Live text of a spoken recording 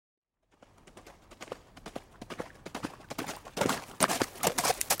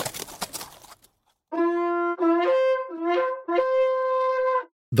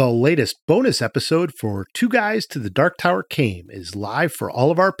The latest bonus episode for Two Guys to the Dark Tower Came is live for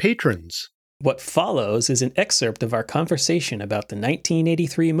all of our patrons. What follows is an excerpt of our conversation about the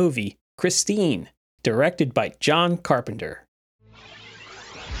 1983 movie Christine, directed by John Carpenter.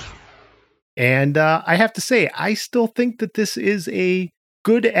 And I have to say, I still think that this is a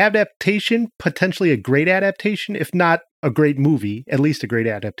good adaptation, potentially a great adaptation, if not a great movie, at least a great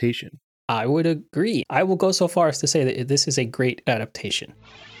adaptation. I would agree. I will go so far as to say that this is a great adaptation.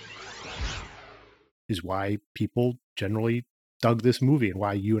 Is why people generally dug this movie and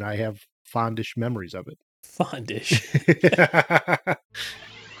why you and I have fondish memories of it. Fondish.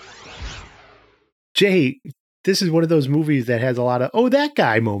 Jay, this is one of those movies that has a lot of, oh, that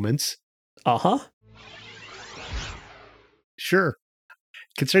guy moments. Uh-huh. Sure.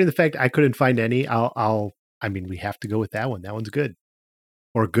 Considering the fact I couldn't find any, we have to go with that one. That one's good.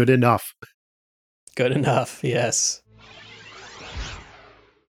 Or good enough. Good enough, yes.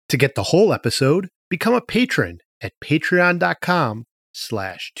 To get the whole episode, become a patron at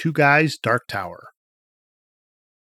patreon.com/2guysdarktower.